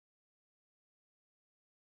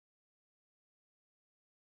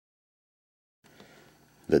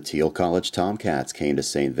The Thiel College Tomcats came to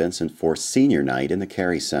St. Vincent for senior night in the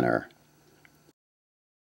Carey Center.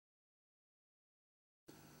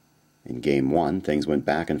 In Game 1, things went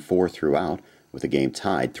back and forth throughout, with the game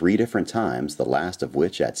tied 3 different times, the last of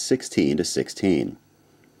which at 16-16.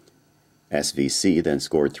 SVC then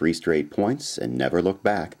scored 3 straight points and never looked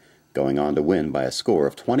back, going on to win by a score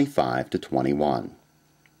of 25-21.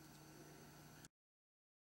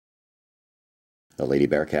 The Lady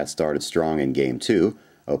Bearcats started strong in Game 2,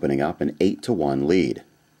 opening up an 8-1 lead.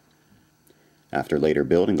 After later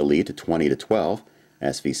building the lead to 20-12,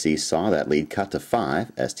 SVC saw that lead cut to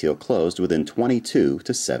 5 as Thiel closed within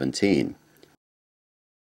 22-17.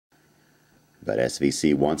 But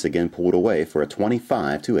SVC once again pulled away for a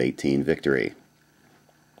 25-18 victory.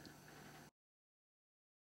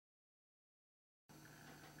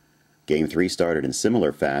 Game 3 started in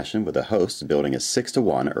similar fashion, with the hosts building a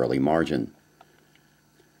 6-1 early margin.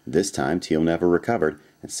 This time Thiel never recovered,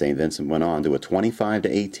 and St. Vincent went on to a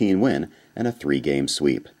 25-18 win and a 3-game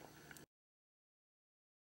sweep.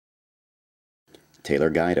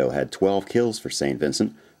 Taylor Guido had 12 kills for St.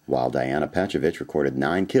 Vincent, while Diana Petrovic recorded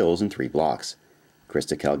 9 kills and 3 blocks.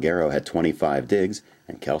 Krista Calgaro had 25 digs,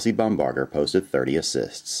 and Kelsey Bumbarger posted 30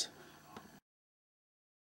 assists.